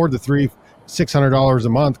 I can afford the $600 a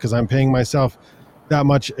month because I'm paying myself that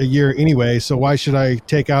much a year anyway. So why should I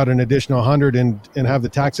take out an additional 100 and have the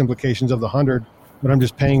tax implications of the 100, but I'm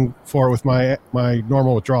just paying for it with my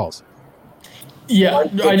normal withdrawals? Yeah,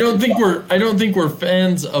 I don't think we're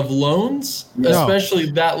fans of loans,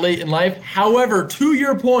 especially that late in life. However, to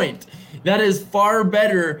your point, that is far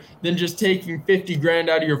better than just taking 50 grand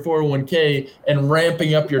out of your 401k and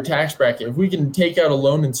ramping up your tax bracket. If we can take out a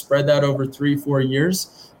loan and spread that over 3-4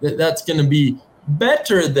 years, that's going to be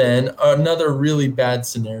better than another really bad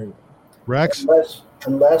scenario. Rex?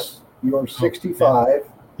 Unless you're 65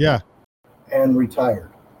 and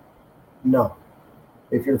retired. No.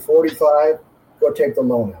 If you're 45, go take the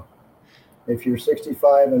loan out. If you're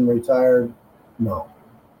 65 and retired, no.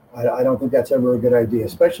 I don't think that's ever a good idea,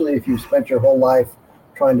 especially if you've spent your whole life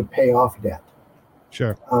trying to pay off debt.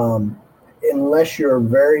 Sure. Unless you're a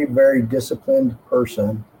very, very disciplined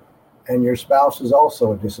person and your spouse is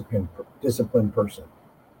also a disciplined person.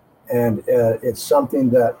 And it's something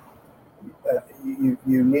that you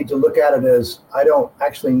need to look at it as, I don't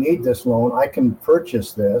actually need this loan. I can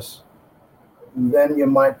purchase this. Then you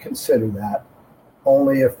might consider that,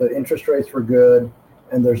 only if the interest rates were good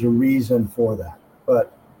and there's a reason for that.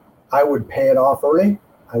 But I would pay it off early.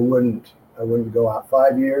 I wouldn't go out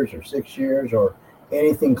 5 years or 6 years or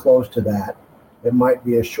anything close to that. It might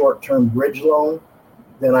be a short-term bridge loan.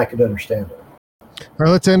 Then I could understand it. All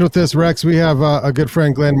right, let's end with this, Rex. We have a good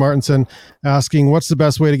friend, Glenn Martinson, asking, what's the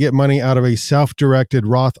best way to get money out of a self-directed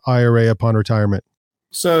Roth IRA upon retirement?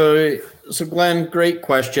 So Glenn, great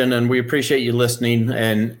question, and we appreciate you listening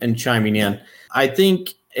and chiming in. I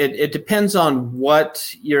think it depends on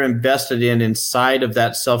what you're invested in inside of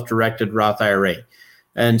that self-directed Roth IRA.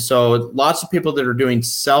 And so lots of people that are doing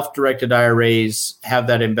self-directed IRAs have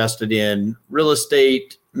that invested in real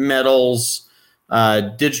estate, metals,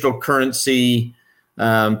 digital currency,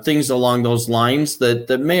 things along those lines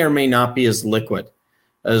that may or may not be as liquid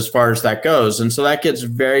as far as that goes. And so that gets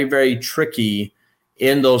very, very tricky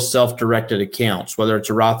in those self-directed accounts, whether it's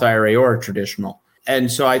a Roth IRA or a traditional.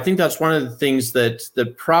 And so I think that's one of the things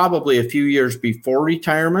that probably a few years before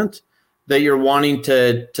retirement that you're wanting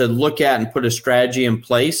to look at and put a strategy in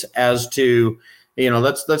place as to,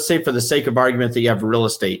 let's say for the sake of argument that you have real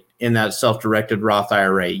estate in that self-directed Roth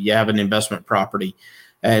IRA, you have an investment property,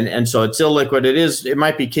 and so it's illiquid. It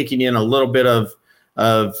might be kicking in a little bit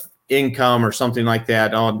of income or something like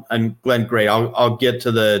that. And Glenn, great. I'll get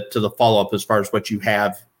to the follow-up as far as what you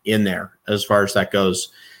have in there as far as that goes.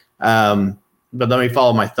 But let me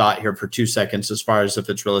follow my thought here for 2 seconds. As far as if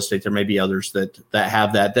it's real estate, there may be others that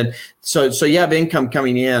have that. Then so you have income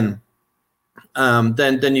coming in.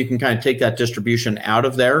 Then you can kind of take that distribution out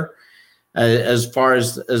of there as far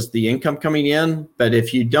as the income coming in. But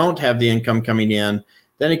if you don't have the income coming in,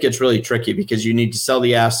 then it gets really tricky because you need to sell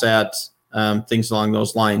the assets, things along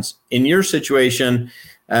those lines. In your situation,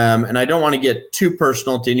 and I don't want to get too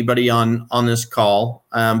personal to anybody on this call,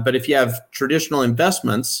 but if you have traditional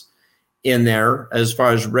investments in there, as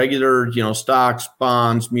far as regular, stocks,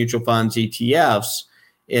 bonds, mutual funds, ETFs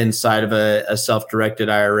inside of a self-directed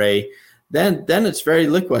IRA, then it's very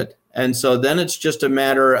liquid. And so then it's just a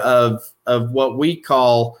matter of what we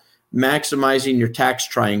call maximizing your tax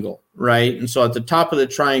triangle, right? And so at the top of the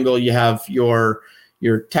triangle, you have your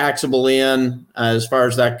your taxable in, as far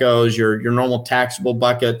as that goes, your normal taxable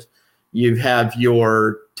bucket. You have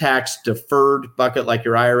your tax deferred bucket, like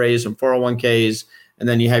your IRAs and 401ks. And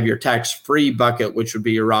then you have your tax-free bucket, which would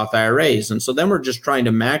be your Roth IRAs. And so then we're just trying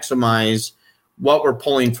to maximize what we're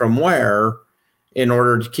pulling from where in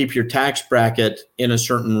order to keep your tax bracket in a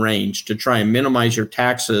certain range, to try and minimize your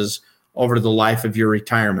taxes over the life of your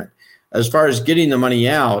retirement. As far as getting the money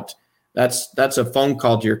out, that's a phone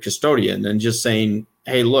call to your custodian and just saying,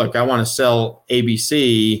 hey, look, I want to sell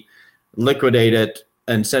ABC, liquidate it,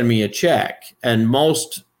 and send me a check. And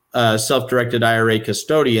most self-directed IRA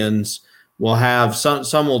custodians will have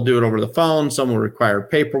some will do it over the phone, some will require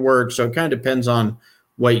paperwork. So it kind of depends on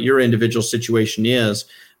what your individual situation is.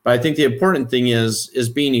 But I think the important thing is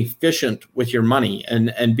being efficient with your money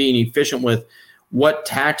and being efficient with what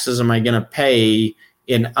taxes am I going to pay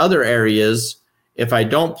in other areas if I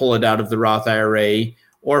don't pull it out of the Roth IRA,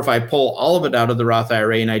 or if I pull all of it out of the Roth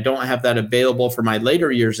IRA and I don't have that available for my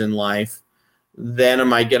later years in life, then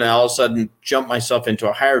am I going to all of a sudden jump myself into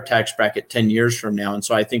a higher tax bracket 10 years from now? And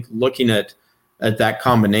so I think looking at that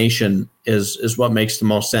combination is what makes the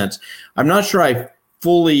most sense. I'm not sure I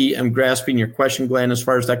fully am grasping your question, Glenn, as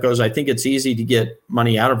far as that goes. I think it's easy to get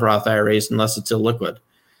money out of Roth IRAs unless it's illiquid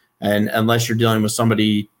and unless you're dealing with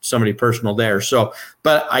somebody personal there. So,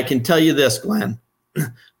 but I can tell you this, Glenn,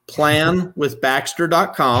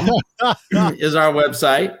 planwithbaxter.com is our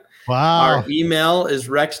website. Wow. Our email is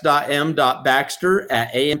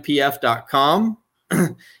rex.m.baxter@ampf.com.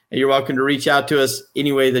 And you're welcome to reach out to us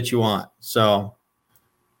any way that you want. So,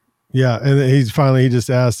 yeah. And he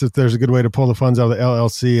just asked if there's a good way to pull the funds out of the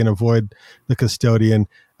LLC and avoid the custodian.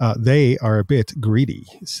 They are a bit greedy,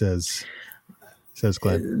 says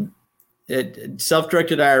Glenn.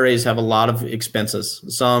 Self-directed IRAs have a lot of expenses.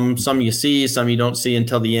 Some you see, some you don't see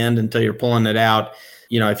until the end, until you're pulling it out.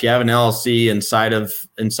 You know, if you have an LLC inside of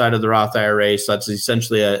the Roth IRA, so that's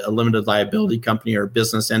essentially a limited liability company or a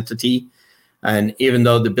business entity. And even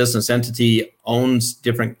though the business entity owns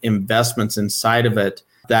different investments inside of it,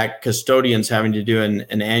 that custodian's having to do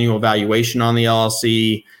an annual valuation on the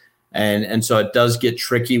LLC. And so it does get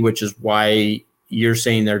tricky, which is why you're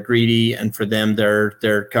saying they're greedy. And for them,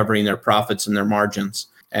 they're covering their profits and their margins.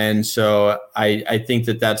 And so I think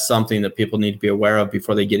that's something that people need to be aware of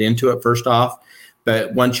before they get into it, first off.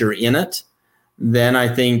 But once you're in it, then I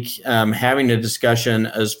think having a discussion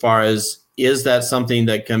as far as, is that something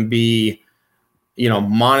that can be,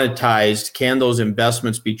 monetized? Can those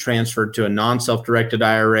investments be transferred to a non-self-directed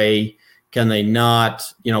IRA? Can they not?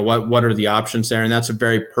 What are the options there? And that's a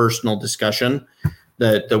very personal discussion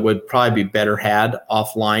that would probably be better had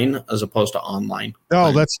offline as opposed to online. No,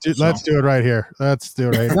 let's do it right here. Let's do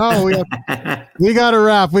it right. No, we got to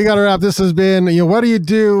wrap. This has been, what do you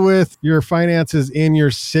do with your finances in your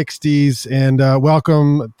 60s? And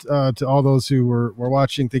welcome to all those who were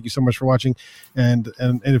watching. Thank you so much for watching. And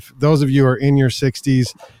if those of you are in your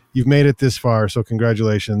 60s, you've made it this far. So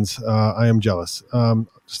congratulations. I am jealous.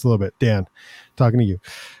 Just a little bit. Dan, talking to you.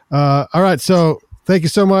 All right. So thank you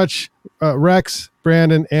so much, Rex,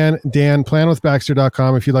 Brandon, and Dan.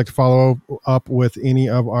 Planwithbaxter.com if you'd like to follow up with any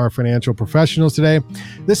of our financial professionals today.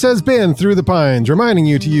 This has been Through the Pines, reminding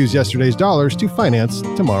you to use yesterday's dollars to finance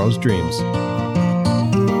tomorrow's dreams.